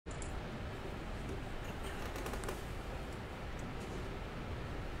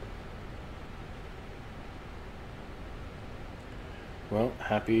Well,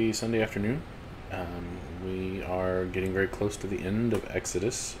 happy Sunday afternoon. We are getting very close to the end of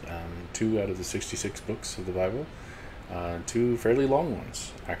Exodus, two out of the 66 books of the Bible, two fairly long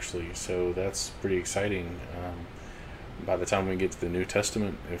ones, actually, so that's pretty exciting. By the time we get to the New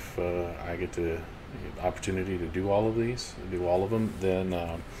Testament, if I get the opportunity to do all of these, do all of them, then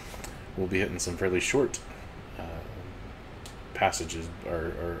we'll be hitting some fairly short uh, passages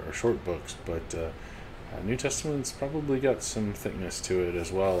or short books, but New Testament's probably got some thickness to it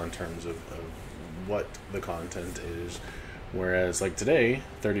as well in terms of what the content is. Whereas, like today,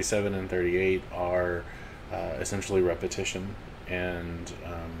 37 and 38 are essentially repetition, and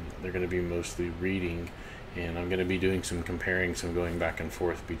they're going to be mostly reading. And I'm going to be doing some comparing, some going back and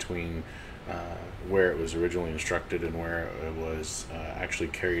forth between where it was originally instructed and where it was actually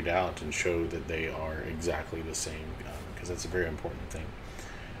carried out, and show that they are exactly the same, because that's a very important thing.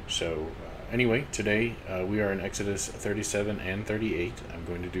 So, anyway, today we are in Exodus 37 and 38. I'm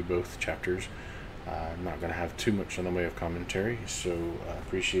going to do both chapters. I'm not going to have too much in the way of commentary, so I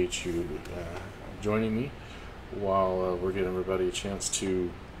appreciate you joining me while we're giving everybody a chance to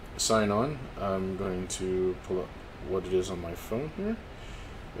sign on. I'm going to pull up what it is on my phone here.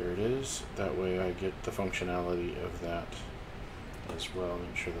 There it is. That way I get the functionality of that as well.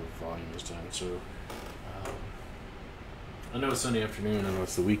 Make sure the volume is down. So I know it's Sunday afternoon. I know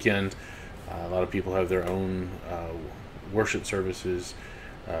it's the weekend. A lot of people have their own worship services,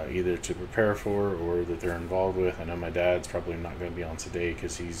 either to prepare for or that they're involved with. I know my dad's probably not going to be on today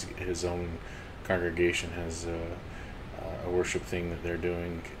because his own congregation has a worship thing that they're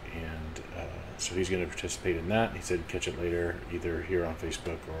doing, and so he's going to participate in that. He said catch it later, either here on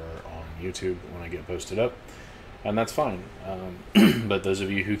Facebook or on YouTube when I get posted up, and that's fine. But those of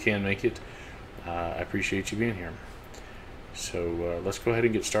you who can make it, I appreciate you being here. So let's go ahead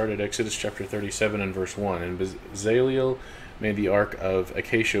and get started. Exodus chapter 37 and verse 1. And Bezaleel made the ark of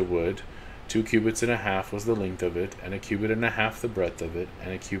acacia wood. 2 cubits and a half was the length of it, and 1.5 cubits the breadth of it,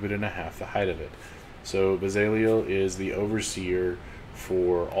 and 1.5 cubits the height of it. So Bezaleel is the overseer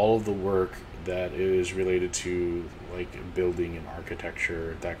for all of the work that is related to like building and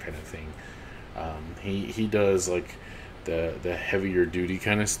architecture, that kind of thing. He does like the heavier duty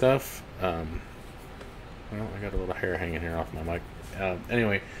kind of stuff. Well, I got a little hair hanging here off my mic.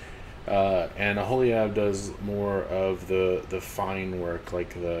 Anyway, and Aholiab does more of the fine work,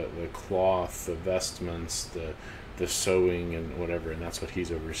 like the cloth, the vestments, the sewing, and whatever, and that's what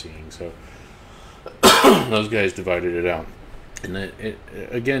he's overseeing. So those guys divided it out. And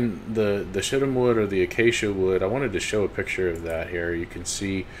again, the shittim wood or the acacia wood, I wanted to show a picture of that here. You can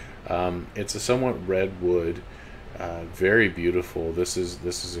see it's a somewhat red wood. Very beautiful. This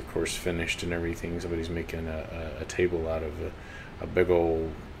is of course finished and everything. Somebody's making a table out of a big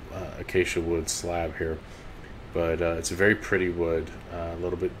old acacia wood slab here, but it's a very pretty wood, a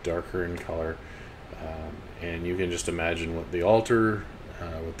little bit darker in color, and you can just imagine what the altar,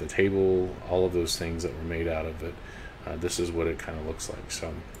 with the table, all of those things that were made out of it. This is what it kind of looks like.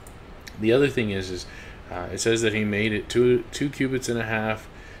 So the other thing is it says that he made it two cubits and a half.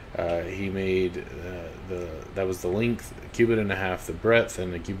 He made that was the length, 1.5 cubits the breadth,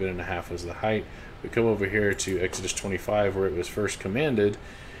 and 1.5 cubits was the height. We come over here to Exodus 25 where it was first commanded,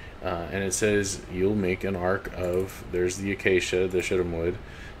 and it says you'll make an ark of, there's the acacia, the shittim wood,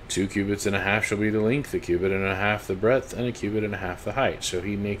 2 cubits and a half shall be the length, 1.5 cubits the breadth, and 1.5 cubits the height. So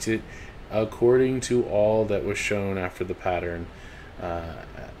he makes it according to all that was shown after the pattern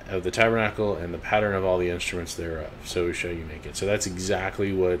of the tabernacle and the pattern of all the instruments thereof. So shall you make it. So that's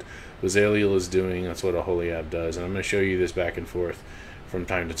exactly what Bezaleel is doing. That's what Aholiab does. And I'm going to show you this back and forth from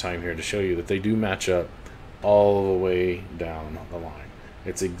time to time here to show you that they do match up all the way down the line.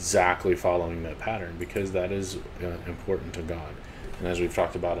 It's exactly following that pattern because that is important to God. And as we've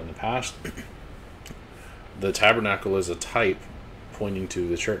talked about in the past, the tabernacle is a type pointing to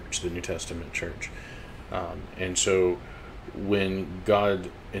the church, the New Testament church. And so when God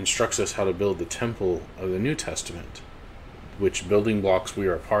instructs us how to build the temple of the New Testament, which building blocks we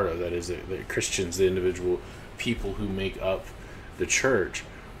are a part of, that is the Christians, the individual people who make up the church,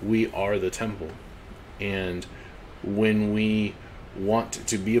 we are the temple. And when we want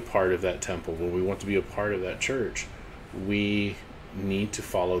to be a part of that temple, when we want to be a part of that church, we need to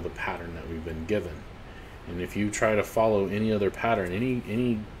follow the pattern that we've been given. And if you try to follow any other pattern,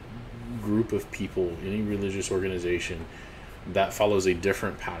 any group of people, any religious organization that follows a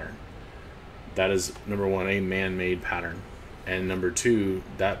different pattern, that is, number one, a man-made pattern, and number two,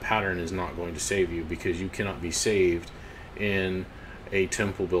 that pattern is not going to save you, because you cannot be saved in a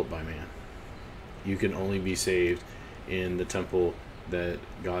temple built by man. You can only be saved in the temple that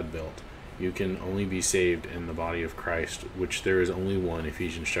God built. You can only be saved in the body of Christ, which there is only one,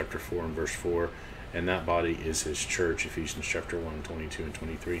 Ephesians chapter 4 and verse 4, and that body is his church, Ephesians chapter 1, 22 and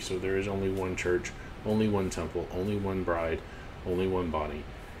 23. So there is only one church, only one temple, only one bride, only one body,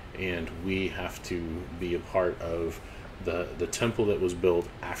 and we have to be a part of the temple that was built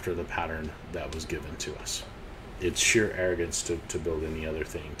after the pattern that was given to us. It's sheer arrogance to build any other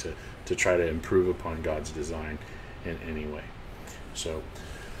thing, to try to improve upon God's design in any way. So,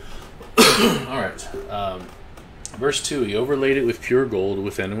 all right. Verse 2, he overlaid it with pure gold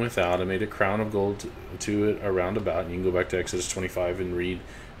within and without, and made a crown of gold to it around about. And you can go back to Exodus 25 and read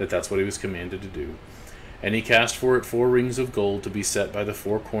that that's what he was commanded to do. And he cast for it 4 rings of gold to be set by the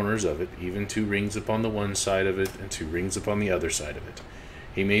 4 corners of it, even 2 rings upon the one side of it, and 2 rings upon the other side of it.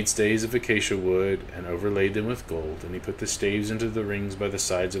 He made staves of acacia wood, and overlaid them with gold, and he put the staves into the rings by the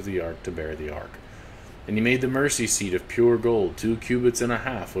sides of the ark to bear the ark. And he made the mercy seat of pure gold, 2 cubits and a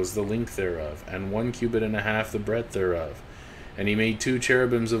half was the length thereof, and 1 cubit and a half the breadth thereof. And he made 2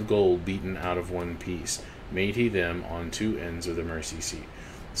 cherubims of gold beaten out of one piece. Made he them on 2 ends of the mercy seat.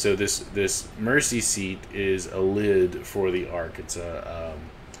 So this mercy seat is a lid for the ark. It's a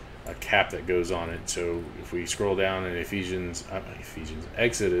cap that goes on it. So if we scroll down in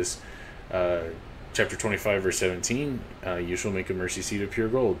Exodus chapter 25 verse 17, you shall make a mercy seat of pure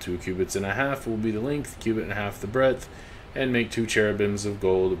gold. 2 cubits and a half will be the length, cubit and a half the breadth, and make 2 cherubims of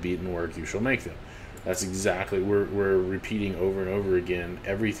gold of beaten work. You shall make them. That's exactly, we're repeating over and over again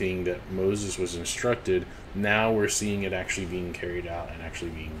everything that Moses was instructed. Now we're seeing it actually being carried out and actually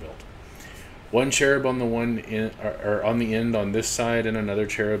being built. 1 cherub on the one end, or on the end on this side, and another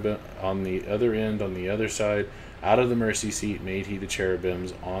cherub on the other end on the other side. Out of the mercy seat made he the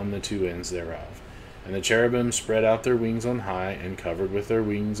cherubims on the 2 ends thereof. And the cherubims spread out their wings on high, and covered with their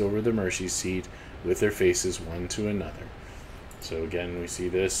wings over the mercy seat, with their faces one to another. So again, we see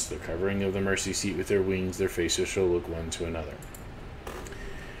this, the covering of the mercy seat with their wings, their faces shall look one to another.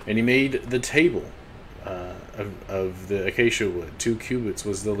 And he made the table of the acacia wood. 2 cubits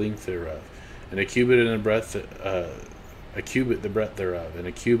was the length thereof, and a cubit and a breadth, a cubit the breadth thereof, and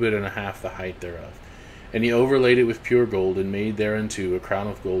a cubit and a half the height thereof. And he overlaid it with pure gold, and made thereunto a crown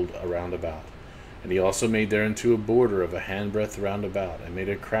of gold around about. And he also made thereunto a border of a handbreadth round about, and made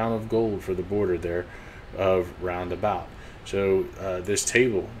a crown of gold for the border thereof round about. So this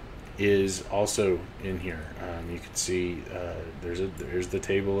table is also in here. You can see there's the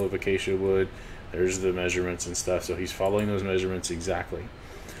table of acacia wood. There's the measurements and stuff. So he's following those measurements exactly.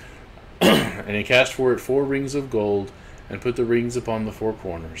 And he cast for it 4 rings of gold, and put the rings upon the 4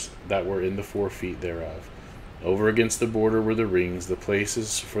 corners that were in the 4 feet thereof. Over against the border were the rings, the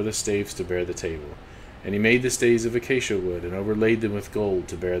places for the staves to bear the table. And he made the staves of acacia wood, and overlaid them with gold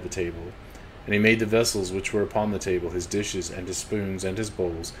to bear the table. And he made the vessels which were upon the table, his dishes, and his spoons, and his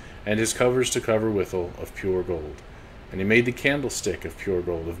bowls, and his covers to cover withal, of pure gold. And he made the candlestick of pure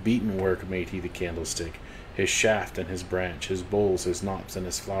gold, of beaten work made he the candlestick. His shaft and his branch, his bowls, his knops, and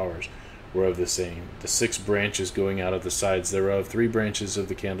his flowers were of the same. The 6 branches going out of the sides thereof, 3 branches of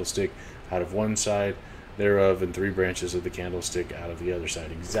the candlestick out of one side thereof, and 3 branches of the candlestick out of the other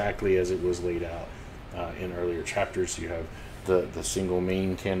side, exactly as it was laid out in earlier chapters. You have the single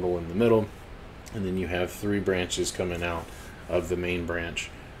main candle in the middle, and then you have 3 branches coming out of the main branch,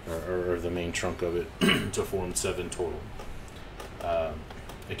 or the main trunk of it, to form 7 total.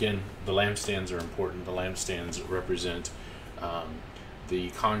 Again, the lampstands are important. The lampstands represent the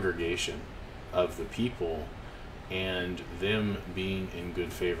congregation of the people, and them being in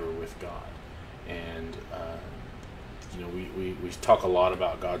good favor with God. And we talk a lot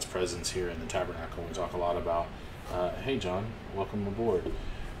about God's presence here in the tabernacle. We talk a lot about, hey John, welcome aboard.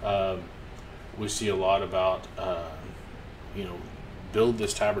 We see a lot about, build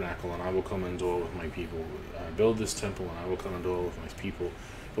this tabernacle and I will come and dwell with my people. Build this temple and I will come and dwell with my people.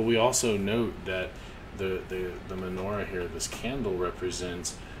 But we also note that the menorah here, this candle,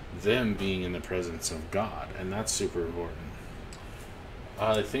 represents them being in the presence of God, and that's super important.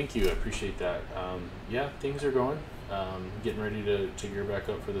 Thank you, I appreciate that. Yeah, things are going. Getting ready to gear back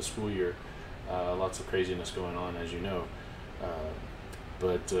up for the school year. Lots of craziness going on, as you know.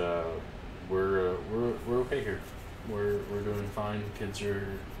 But we're okay here. We're doing fine. Kids are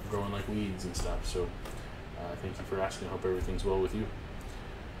growing like weeds and stuff. So thank you for asking. I hope everything's well with you.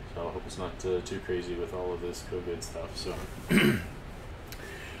 So I hope it's not too crazy with all of this COVID stuff.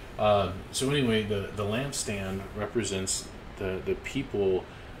 So anyway, the lampstand represents the people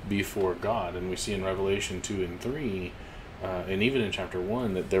before God, and we see in Revelation 2 and 3, and even in chapter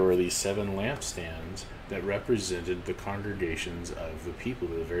 1, that there were these 7 lampstands that represented the congregations of the people,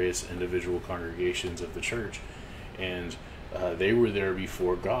 the various individual congregations of the church. And They were there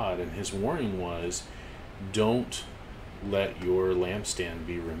before God, and his warning was, don't let your lampstand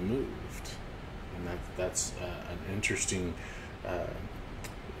be removed. And that's an interesting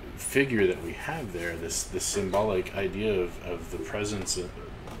figure that we have there, this symbolic idea of the presence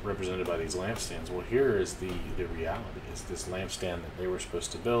represented by these lampstands. Well, here is the reality, is this lampstand that they were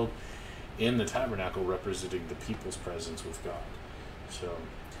supposed to build in the tabernacle, representing the people's presence with God. So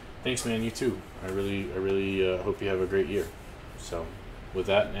thanks, man. You too. I really hope you have a great year. So with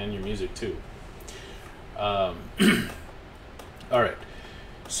that, and your music too. All right.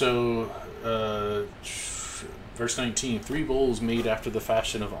 So verse 19, 3 bowls made after the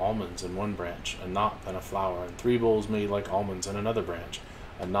fashion of almonds in one branch, a knot and a flower, and 3 bowls made like almonds in another branch,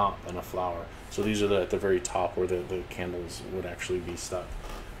 a knot and a flower. So these are at the very top where the candles would actually be stuck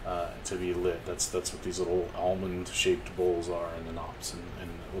to be lit. That's what these little almond-shaped bowls are, and the knops, and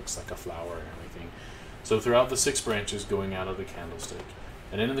it looks like a flower and everything. So throughout the 6 branches going out of the candlestick,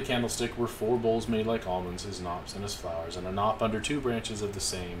 and in the candlestick were 4 bowls made like almonds, his knops and his flowers, and a knop under 2 branches of the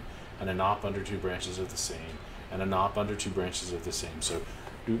same, and a knop under 2 branches of the same, and a knop under 2 branches of the same. So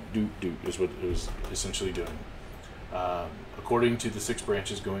do is what it was essentially doing. According to the 6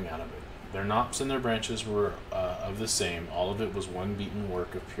 branches going out of it. Their knops and their branches were of the same. All of it was one beaten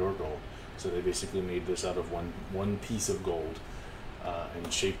work of pure gold. So they basically made this out of one piece of gold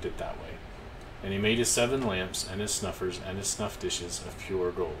and shaped it that way. And he made his 7 lamps and his snuffers and his snuff dishes of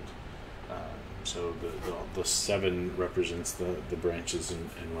pure gold. So the 7 represents the branches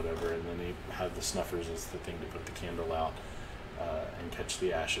and whatever, and then they have the snuffers as the thing to put the candle out and catch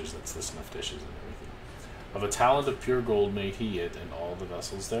the ashes. That's the snuff dishes and everything. Of a talent of pure gold made he it, and all the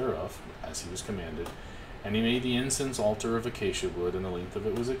vessels thereof, as he was commanded. And he made the incense altar of acacia wood, and the length of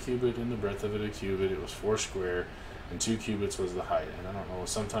it was a cubit, and the breadth of it a cubit. It was 4 square, and 2 cubits was the height. And I don't know,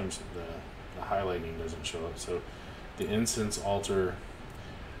 sometimes the highlighting doesn't show up. So the incense altar,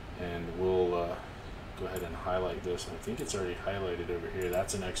 and we'll go ahead and highlight this. I think it's already highlighted over here.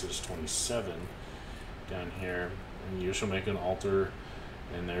 That's in Exodus 27 down here. And you shall make an altar,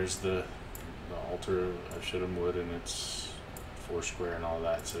 and there's the altar of shittim wood, and it's 4 square and all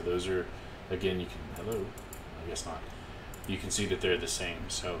that. So those are, again, you can, hello, I guess not. You can see that they're the same.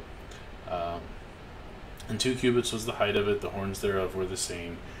 So, and 2 cubits was the height of it, the horns thereof were the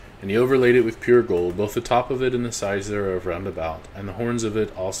same. And he overlaid it with pure gold, both the top of it and the sides thereof round about. And the horns of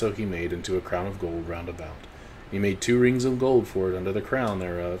it also he made into a crown of gold round about. He made 2 rings of gold for it under the crown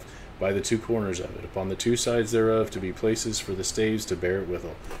thereof, by the 2 corners of it, upon the 2 sides thereof, to be places for the staves to bear it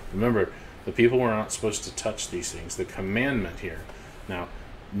withal. Remember, the people were not supposed to touch these things. The commandment here. Now,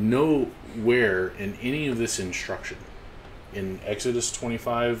 nowhere in any of this instruction, in Exodus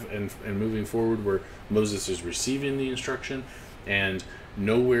 25 and moving forward, where Moses is receiving the instruction, and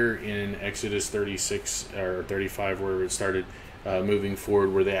nowhere in Exodus 36 or 35, where it started moving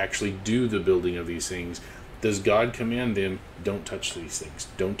forward, where they actually do the building of these things, does God command them, don't touch these things.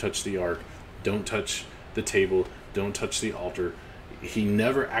 Don't touch the ark. Don't touch the table. Don't touch the altar. He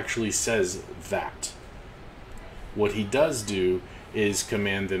never actually says that. What he does do is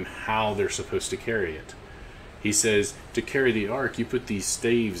command them how they're supposed to carry it. He says, to carry the ark, you put these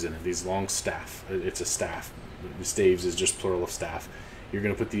staves in it, these long staff. It's a staff. The staves is just plural of staff. You're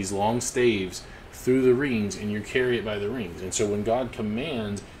going to put these long staves through the rings, and you carry it by the rings. And so when God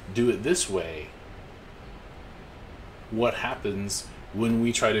commands, do it this way, what happens when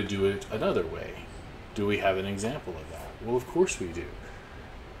we try to do it another way? Do we have an example of that? Well, of course we do.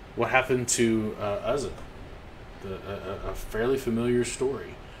 What happened to Uzzah? A fairly familiar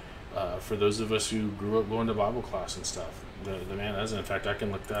story for those of us who grew up going to Bible class and stuff. The man Uzzah, in fact, I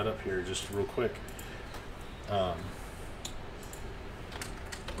can look that up here just real quick.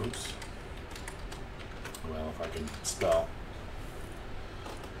 Oops. Well, if I can spell.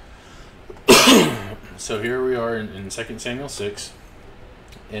 So here we are in 2 Samuel 6.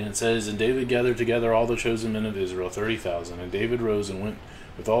 And it says, and David gathered together all the chosen men of Israel, 30,000. And David rose and went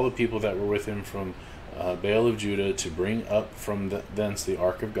with all the people that were with him from Baal of Judah, to bring up from thence the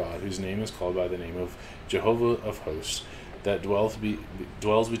ark of God, whose name is called by the name of Jehovah of hosts, that dwells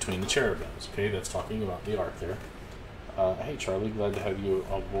between the cherubims. Okay, that's talking about the ark there. Hey, Charlie, glad to have you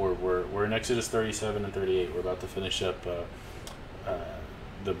on board. We're in Exodus 37 and 38. We're about to finish up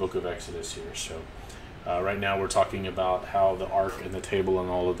the book of Exodus here. So right now we're talking about how the ark and the table and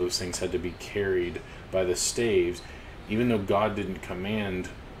all of those things had to be carried by the staves, even though God didn't command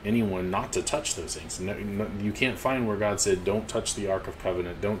anyone not to touch those things. No, you can't find where God said, don't touch the Ark of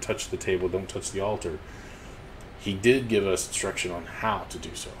Covenant, don't touch the table, don't touch the altar. He did give us instruction on how to do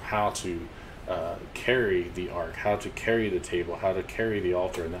so, how to carry the ark, how to carry the table, how to carry the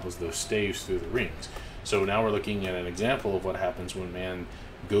altar, and that was those staves through the rings. So now we're looking at an example of what happens when man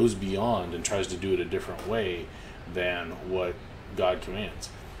goes beyond and tries to do it a different way than what God commands.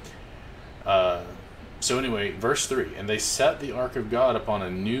 So anyway, verse 3, and they set the ark of God upon a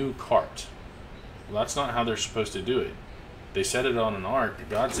new cart. Well, that's not how they're supposed to do it. They set it on an ark.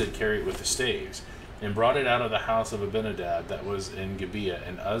 God said carry it with the staves, and brought it out of the house of Abinadab that was in Gibeah.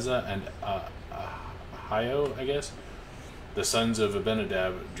 And Uzzah and Ahio, I guess, the sons of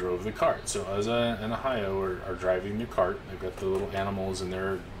Abinadab drove the cart. So Uzzah and Ahio are driving the cart. They've got the little animals, and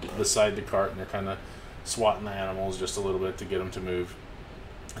they're beside the cart, and they're kind of swatting the animals just a little bit to get them to move.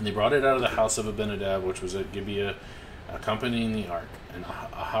 And they brought it out of the house of Abinadab, which was at Gibeah, accompanying the ark. And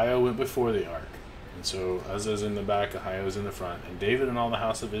Ahio went before the ark. And so Uzzah's in the back, Ahio's in the front. And David and all the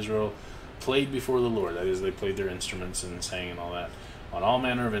house of Israel played before the Lord. That is, they played their instruments and sang and all that. On all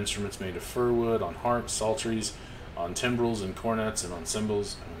manner of instruments made of fir wood, on harps, psalteries, on timbrels and cornets, and on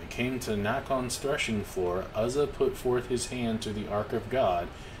cymbals. And when they came to Nachon's threshing floor, Uzzah put forth his hand to the ark of God,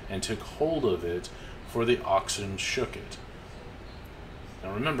 and took hold of it, for the oxen shook it.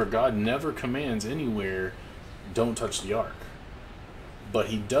 Now remember, God never commands anywhere, don't touch the ark. But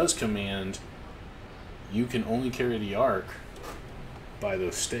he does command, you can only carry the ark by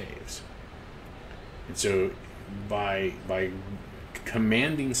those staves. And so by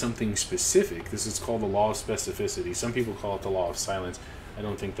commanding something specific, this is called the law of specificity. Some people call it the law of silence. I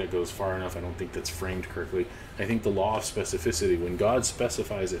don't think that goes far enough. I don't think that's framed correctly. I think the law of specificity, when God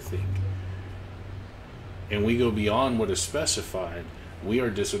specifies a thing, and we go beyond what is specified, we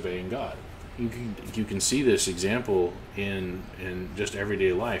are disobeying God. You can see this example in just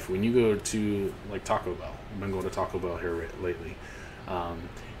everyday life. When you go to, like, Taco Bell, I've been going to Taco Bell here lately,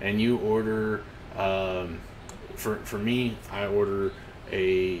 and you order, for me, I order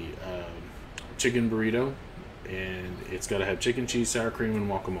a chicken burrito, and it's got to have chicken, cheese, sour cream, and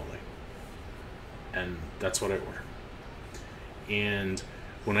guacamole, and that's what I order. And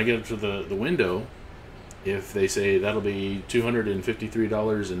when I get up to the window, if they say that'll be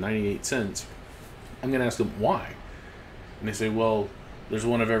 $253.98, I'm going to ask them why. And they say, well, there's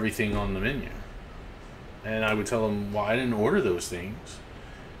one of everything on the menu. And I would tell them, well, I didn't order those things.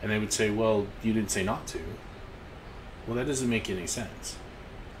 And they would say, well, you didn't say not to. Well, that doesn't make any sense.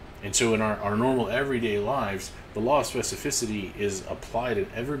 And so in our normal everyday lives, the law of specificity is applied, and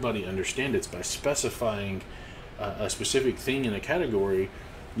everybody understands it. By specifying a specific thing in a category,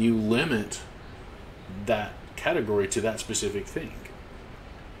 you limit that category to that specific thing.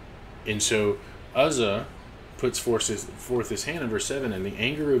 And so Uzzah puts forth his hand in verse 7, and the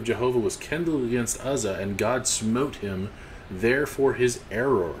anger of Jehovah was kindled against Uzzah, and God smote him there for his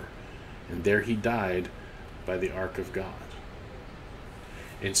error, and there he died by the ark of God.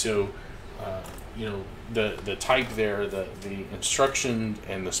 And so the type there, the instruction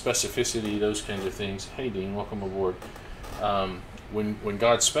and the specificity, those kinds of things. Hey Dean, welcome aboard. When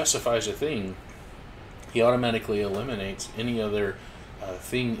God specifies a thing, he automatically eliminates any other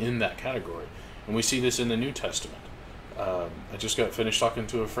thing in that category. And we see this in the New Testament. I just got finished talking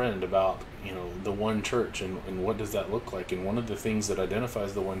to a friend about the one church and what does that look like. And one of the things that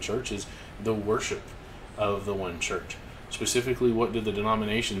identifies the one church is the worship of the one church. Specifically, what did the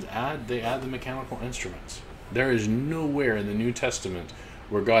denominations add? They add the mechanical instruments. There is nowhere in the New Testament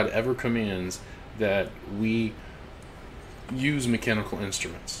where God ever commands that we use mechanical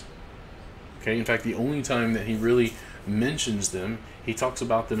instruments. Okay, in fact, the only time that he really mentions them, he talks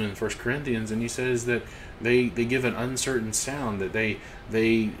about them in 1 Corinthians, and he says that they give an uncertain sound, that they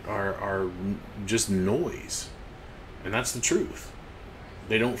are just noise. And that's the truth.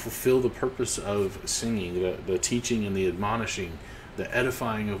 They don't fulfill the purpose of singing, the teaching and the admonishing, the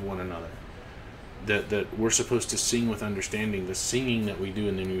edifying of one another. That we're supposed to sing with understanding. The singing that we do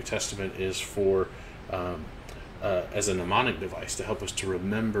in the New Testament is for as a mnemonic device to help us to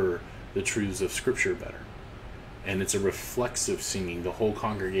remember the truths of Scripture better. And it's a reflexive singing. The whole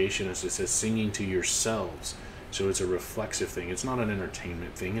congregation, as it says, singing to yourselves. So it's a reflexive thing. It's not an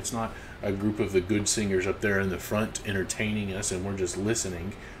entertainment thing. It's not a group of the good singers up there in the front entertaining us and we're just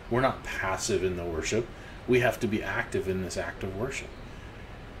listening. We're not passive in the worship. We have to be active in this act of worship.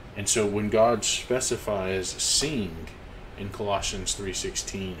 And so when God specifies sing in Colossians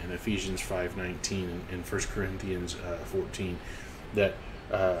 3:16 and Ephesians 5:19 and 1 Corinthians 14, that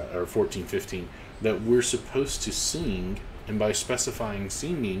or 14:15, that we're supposed to sing, and by specifying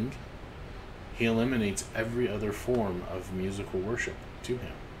singing, he eliminates every other form of musical worship to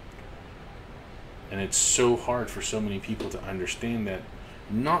him. And it's so hard for so many people to understand that,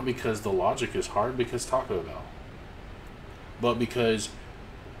 not because the logic is hard, because Taco Bell, but because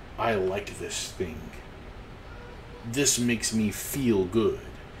I like this thing. This makes me feel good.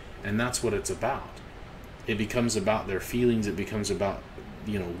 And that's what it's about. It becomes about their feelings. It becomes about,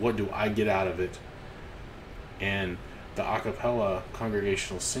 what do I get out of it? And the a cappella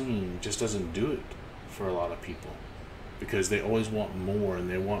congregational singing just doesn't do it for a lot of people, because they always want more and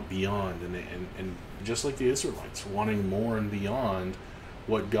they want beyond, and just like the Israelites, wanting more and beyond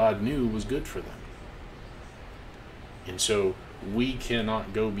what God knew was good for them. And so we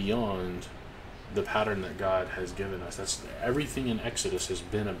cannot go beyond the pattern that God has given us. That's everything in Exodus has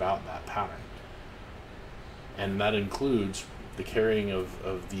been about that pattern. And that includes the carrying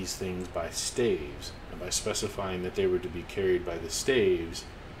of these things by staves, and by specifying that they were to be carried by the staves,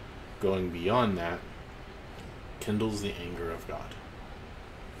 going beyond that kindles the anger of God.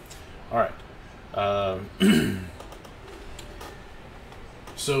 Alright.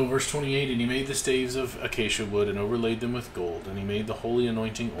 So verse 28, and he made the staves of acacia wood and overlaid them with gold, and he made the holy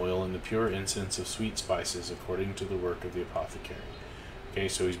anointing oil and the pure incense of sweet spices according to the work of the apothecary. Okay,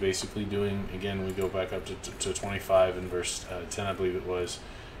 so he's basically doing, again, we go back up to 25 and verse 10, I believe it was,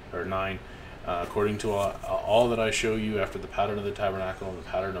 or 9. According to all that I show you after the pattern of the tabernacle and the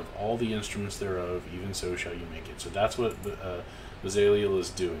pattern of all the instruments thereof, even so shall you make it. So that's what Bezaleel is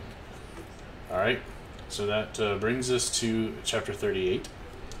doing. Alright, so that brings us to chapter 38.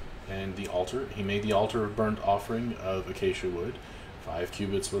 And the altar. He made the altar of burnt offering of acacia wood. 5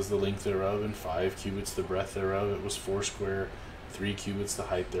 cubits was the length thereof, and 5 cubits the breadth thereof. It was 4 square, 3 cubits the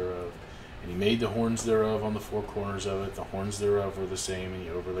height thereof. And he made the horns thereof on the 4 corners of it. The horns thereof were the same, and he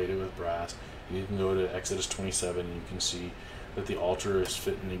overlaid it with brass. And you can go to Exodus 27, and you can see that the altar is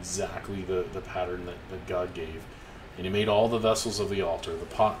fitting exactly the pattern that God gave. And he made all the vessels of the altar, the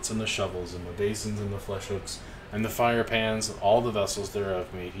pots and the shovels, and the basins and the flesh hooks, and the fire pans, all the vessels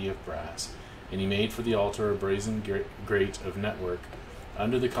thereof made he of brass. And he made for the altar a brazen grate of network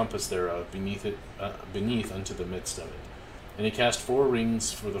under the compass thereof, beneath unto the midst of it. And he cast 4 rings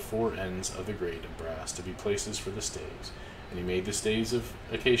for the 4 ends of the grate of brass, to be places for the staves. And he made the staves of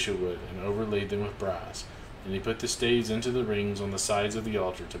acacia wood, and overlaid them with brass. And he put the staves into the rings on the sides of the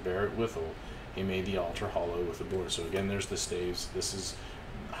altar to bear it withal. He made the altar hollow with a board. So again, there's the staves. This is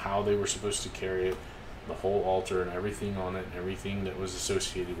how they were supposed to carry it. The whole altar and everything on it and everything that was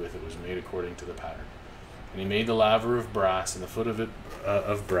associated with it was made according to the pattern. And he made the laver of brass, and the foot of it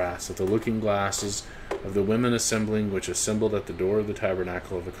of brass, of the looking glasses of the women assembling, which assembled at the door of the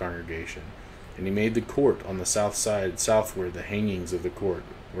tabernacle of the congregation. And he made the court on the south side, southward. The hangings of the court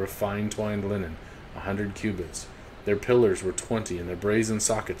were of fine twined linen, 100 cubits. Their pillars were 20, and their brazen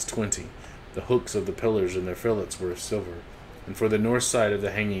sockets 20. The hooks of the pillars and their fillets were of silver. And for the north side of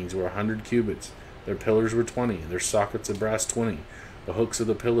the hangings were 100 cubits. Their pillars were 20, and their sockets of brass 20, the hooks of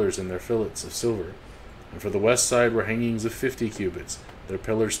the pillars and their fillets of silver. And for the west side were hangings of 50 cubits, their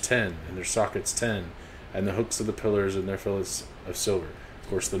pillars 10, and their sockets 10, and the hooks of the pillars and their fillets of silver. Of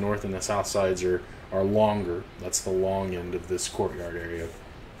course, the north and the south sides are longer. That's the long end of this courtyard area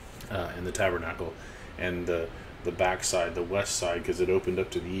in the tabernacle. And the back side, the west side, because it opened up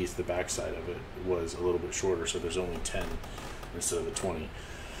to the east, the back side of it was a little bit shorter, so there's only 10 instead of the 20.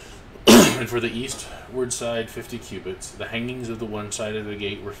 And for the eastward side, 50 cubits. The hangings of the one side of the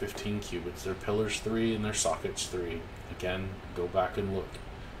gate were 15 cubits. Their pillars 3 and their sockets 3. Again, go back and look.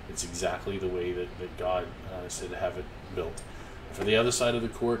 It's exactly the way that God said to have it built. And for the other side of the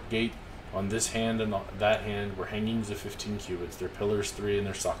court gate, on this hand and that hand, were hangings of 15 cubits. Their pillars 3 and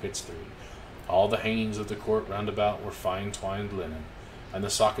their sockets 3. All the hangings of the court round about were fine twined linen. And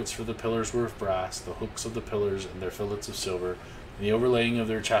the sockets for the pillars were of brass, the hooks of the pillars and their fillets of silver, and the overlaying of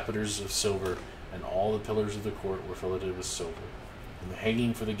their chapiters of silver, and all the pillars of the court were filleted with silver. And the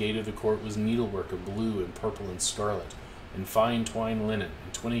hanging for the gate of the court was needlework of blue and purple and scarlet, and fine twined linen,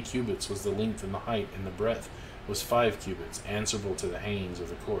 and 20 cubits was the length and the height, and the breadth was 5 cubits, answerable to the hangings of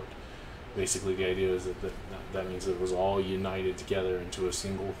the court. Basically, the idea is that means it was all united together into a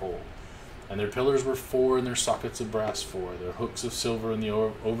single whole. And their pillars were 4, and their sockets of brass 4, their hooks of silver, and the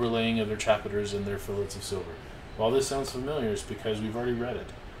overlaying of their chapiters and their fillets of silver. While this sounds familiar, it's because we've already read it.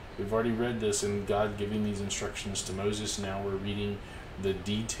 We've already read this, and God giving these instructions to Moses. Now we're reading the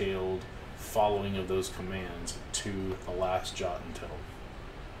detailed following of those commands to the last jot and tittle.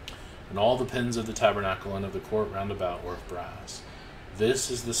 And all the pins of the tabernacle and of the court round about were of brass.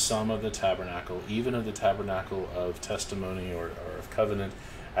 This is the sum of the tabernacle, even of the tabernacle of testimony or of covenant,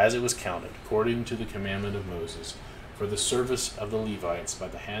 as it was counted, according to the commandment of Moses, for the service of the Levites by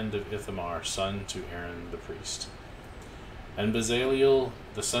the hand of Ithamar, son to Aaron the priest. And Bezaleel,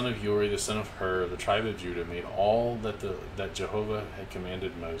 the son of Uri, the son of Hur, of the tribe of Judah, made all that Jehovah had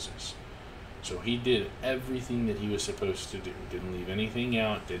commanded Moses. So he did everything that he was supposed to do. Didn't leave anything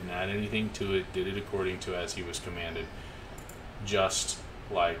out, didn't add anything to it, did it according to as he was commanded, just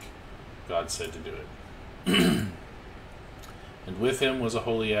like God said to do it. And with him was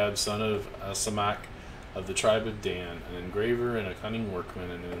Aholiab, son of Samach, of the tribe of Dan, an engraver and a cunning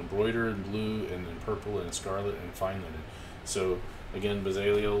workman, and an embroiderer in blue and in purple and scarlet and fine linen. So again,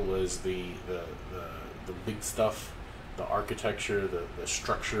 Bezaleel was the big stuff, the architecture, the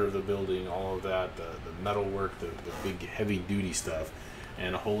structure of the building, all of that, the metal work, the big heavy duty stuff.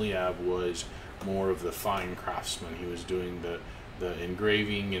 And Aholiab was more of the fine craftsman. He was doing the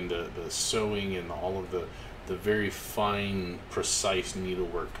engraving and the sewing and all of the very fine, precise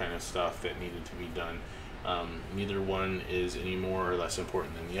needlework kind of stuff that needed to be done. Neither one is any more or less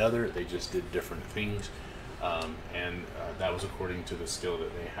important than the other. They just did different things, and that was according to the skill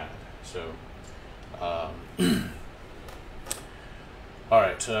that they had. So, all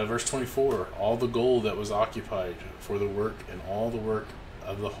right, verse 24. All the gold that was occupied for the work and all the work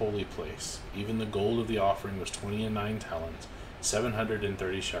of the holy place, even the gold of the offering, was 29 talents,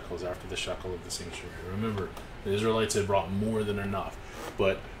 730 shekels after the shekel of the sanctuary. Remember, the Israelites had brought more than enough,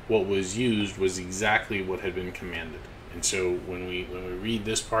 but what was used was exactly what had been commanded. And so when we read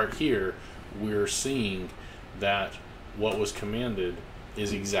this part here, we're seeing that what was commanded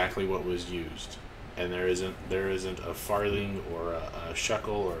is exactly what was used, and there isn't a farthing or a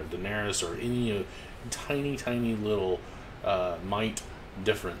shekel or a denarius or any tiny little mite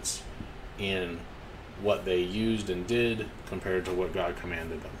difference in what they used and did compared to what God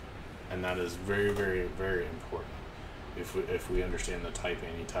commanded them. And that is very, very, very important if we understand the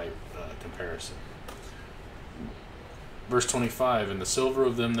type-anti-type comparison. Verse 25, and the silver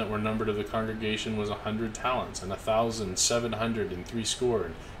of them that were numbered of the congregation was 100 talents, and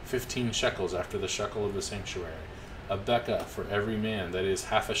 1,760 shekels after the shekel of the sanctuary. A bekah for every man, that is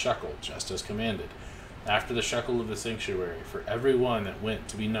half a shekel, just as commanded. After the shekel of the sanctuary, for every one that went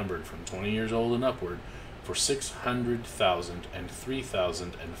to be numbered from 20 years old and upward, for 600,000 and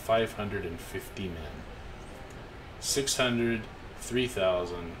 3,550 men.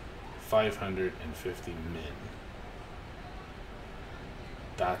 603,550 men.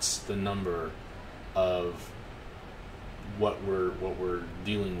 That's the number of what we're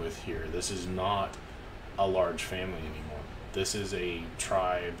dealing with here. This is not a large family anymore. This is a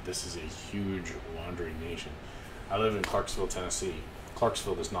tribe. This is a huge wandering nation. I live in Clarksville, Tennessee.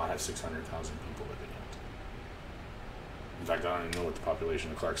 Clarksville does not have 600,000 people living in it. In fact, I don't even know what the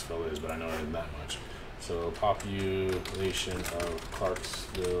population of Clarksville is, but I know it isn't that much. So population of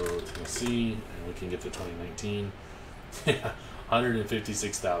Clarksville, Tennessee, and we can get to 2019.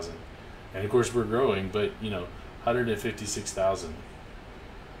 156,000. And of course we're growing, but 156,000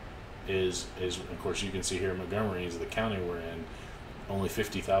 is of course you can see here in Montgomery is the county we're in, only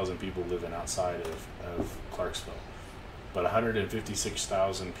 50,000 people living outside of Clarksville. But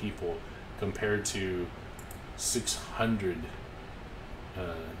 156,000 people compared to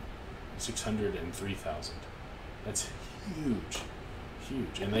 603,000. That's huge.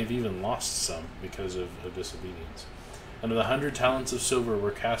 And they've even lost some because of disobedience. And of the 100 talents of silver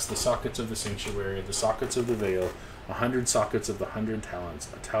were cast the sockets of the sanctuary, the sockets of the veil, 100 sockets of the 100 talents,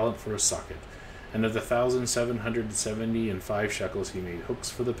 a talent for a socket. And of the 1,775 shekels he made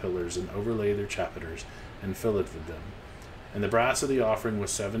hooks for the pillars, and overlay their chapiters, and filleted them. And the brass of the offering was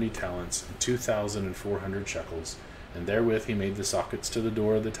 70 talents, and 2,400 shekels. And therewith he made the sockets to the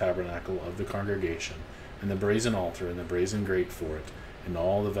door of the tabernacle of the congregation, and the brazen altar, and the brazen grate for it, and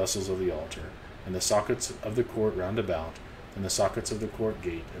all the vessels of the altar, and the sockets of the court round about, and the sockets of the court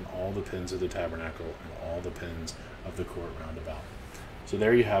gate, and all the pins of the tabernacle, and all the pins of the court round about. So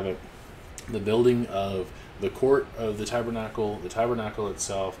there you have it. The building of the court of the tabernacle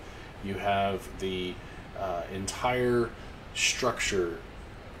itself. You have the entire structure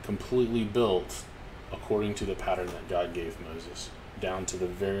completely built according to the pattern that God gave Moses, down to the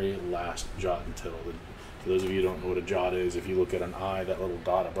very last jot and tittle. For those of you who don't know what a jot is, if you look at an I, that little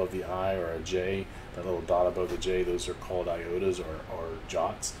dot above the I, or a J, that little dot above the J, those are called iotas or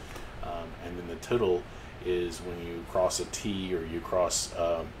jots. And then the tittle is when you cross a T, or you cross,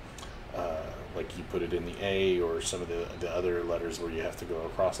 like you put it in the A, or some of the other letters where you have to go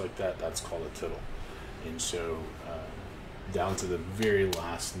across like that, that's called a tittle. And so down to the very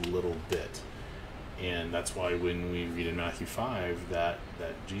last little bit. And that's why when we read in Matthew 5 that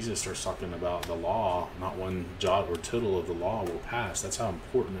Jesus starts talking about the law, not one jot or tittle of the law will pass. That's how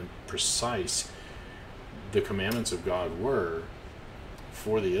important and precise the commandments of God were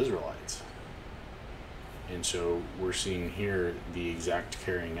for the Israelites. And so we're seeing here the exact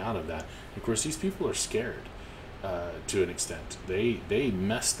carrying out of that. Of course, these people are scared to an extent. They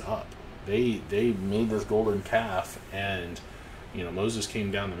messed up They made this golden calf, and Moses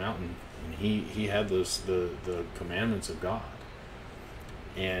came down the mountain, and he had the commandments of God,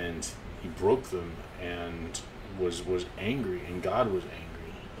 and he broke them and was angry, and God was angry.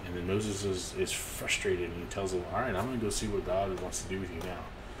 And then Moses is frustrated, and he tells him, all right, I'm going to go see what God wants to do with you now.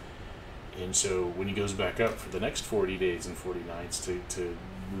 And so when he goes back up for the next 40 days and 40 nights to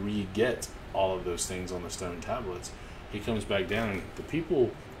re-get all of those things on the stone tablets, he comes back down, and the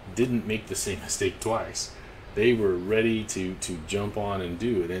people didn't make the same mistake twice. They were ready to jump on and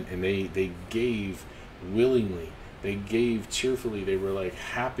do it, and they gave willingly. They gave cheerfully. They were like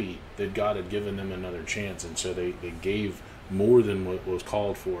happy that God had given them another chance, and so they gave more than what was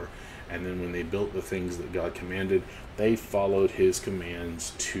called for. And then when they built the things that God commanded, they followed his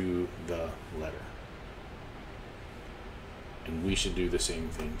commands to the letter. And we should do the same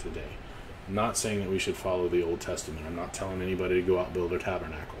thing today. I'm not saying that we should follow the Old Testament. I'm not telling anybody to go out and build a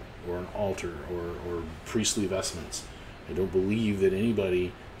tabernacle or an altar or priestly vestments. I don't believe that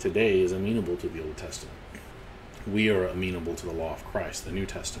anybody today is amenable to the Old Testament. We are amenable to the law of Christ, the New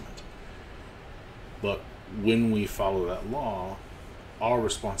Testament. But when we follow that law, our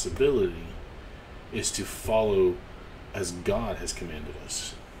responsibility is to follow as God has commanded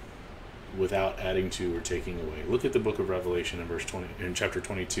us, without adding to or taking away. Look at the book of Revelation in chapter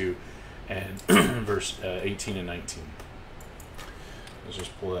 22 and verse 18 and 19. Let's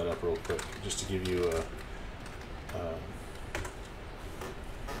just pull that up real quick, just to give you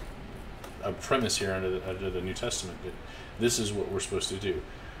a premise here under the New Testament. This is what we're supposed to do.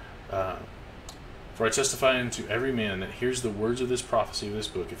 For I testify unto every man that hears the words of this prophecy of this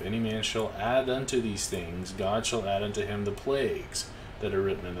book, if any man shall add unto these things, God shall add unto him the plagues that are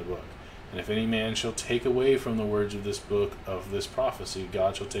written in the book. And if any man shall take away from the words of this book of this prophecy,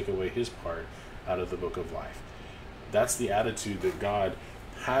 God shall take away his part out of the book of life. That's the attitude that God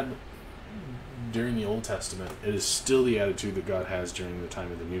had during the Old Testament. It is still the attitude that God has during the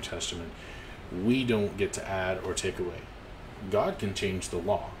time of the New Testament. We don't get to add or take away. God can change the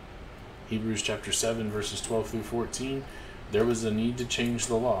law. Hebrews chapter 7 verses 12 through 14, there was a need to change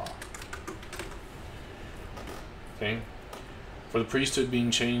the law. Okay? For the priesthood being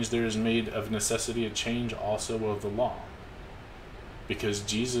changed, there is made of necessity a change also of the law. Because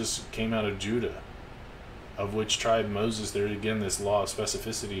Jesus came out of Judah, of which tribe Moses, there again this law of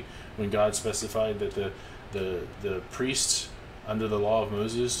specificity, when God specified that the priests under the law of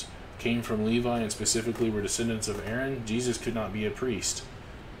Moses came from Levi and specifically were descendants of Aaron, Jesus could not be a priest.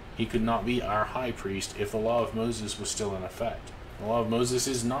 He could not be our high priest if the law of Moses was still in effect. The law of Moses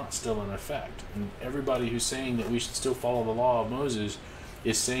is not still in effect. And everybody who's saying that we should still follow the law of Moses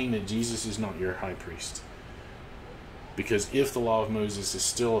is saying that Jesus is not your high priest. Because if the law of Moses is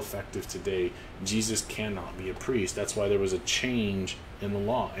still effective today, Jesus cannot be a priest. That's why there was a change in the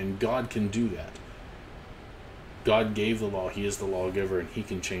law. And God can do that. God gave the law. He is the lawgiver, and he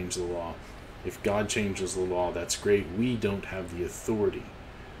can change the law. If God changes the law, that's great. We don't have the authority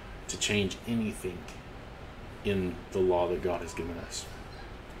to change anything in the law that God has given us.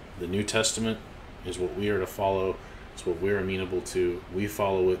 The New Testament is what we are to follow. It's what we're amenable to. We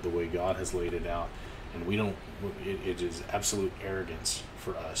follow it the way God has laid it out, and we don't. It is absolute arrogance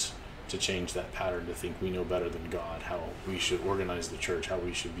for us to change that pattern, to think we know better than God, how we should organize the church, how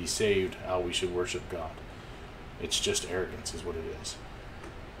we should be saved, how we should worship God. It's just arrogance is what it is.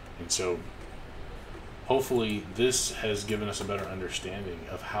 And so hopefully this has given us a better understanding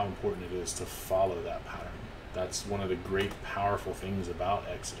of how important it is to follow that pattern. That's one of the great, powerful things about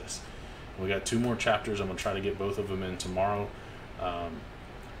Exodus. We got 2 more chapters. I'm going to try to get both of them in tomorrow. And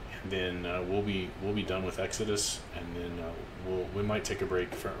then we'll be done with Exodus, and then we might take a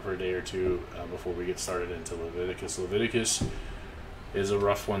break for a day or two before we get started into Leviticus. Leviticus is a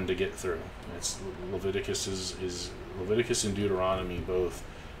rough one to get through. Leviticus and Deuteronomy both.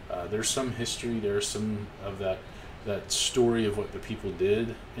 There's some history, there's some of that story of what the people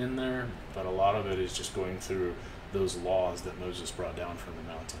did in there, but a lot of it is just going through those laws that Moses brought down from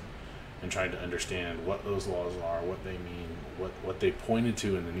the mountain and trying to understand what those laws are, what they mean, what they pointed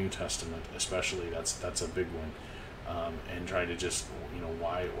to in the New Testament, especially. That's a big one, and trying to just,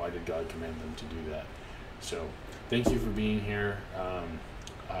 why did God command them to do that? So thank you for being here.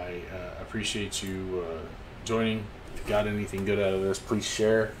 I appreciate you joining. If you got anything good out of this, please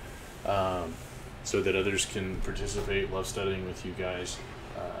share, so that others can participate. Love studying with you guys.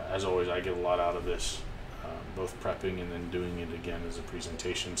 As always, I get a lot out of this, both prepping and then doing it again as a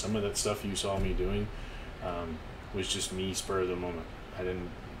presentation. Some of that stuff you saw me doing was just me spur of the moment.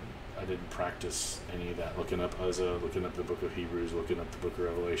 I didn't practice any of that. Looking up Uzzah, looking up the book of Hebrews, looking up the book of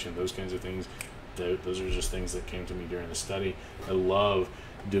Revelation, those kinds of things. Those are just things that came to me during the study. I love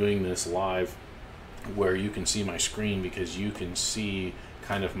doing this live where you can see my screen, because you can see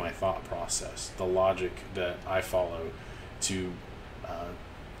kind of my thought process, the logic that I follow to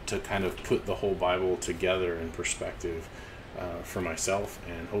kind of put the whole Bible together in perspective for myself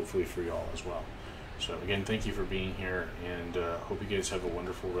and hopefully for y'all as well. So again, thank you for being here, and hope you guys have a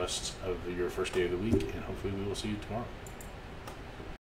wonderful rest of your first day of the week, and hopefully we will see you tomorrow.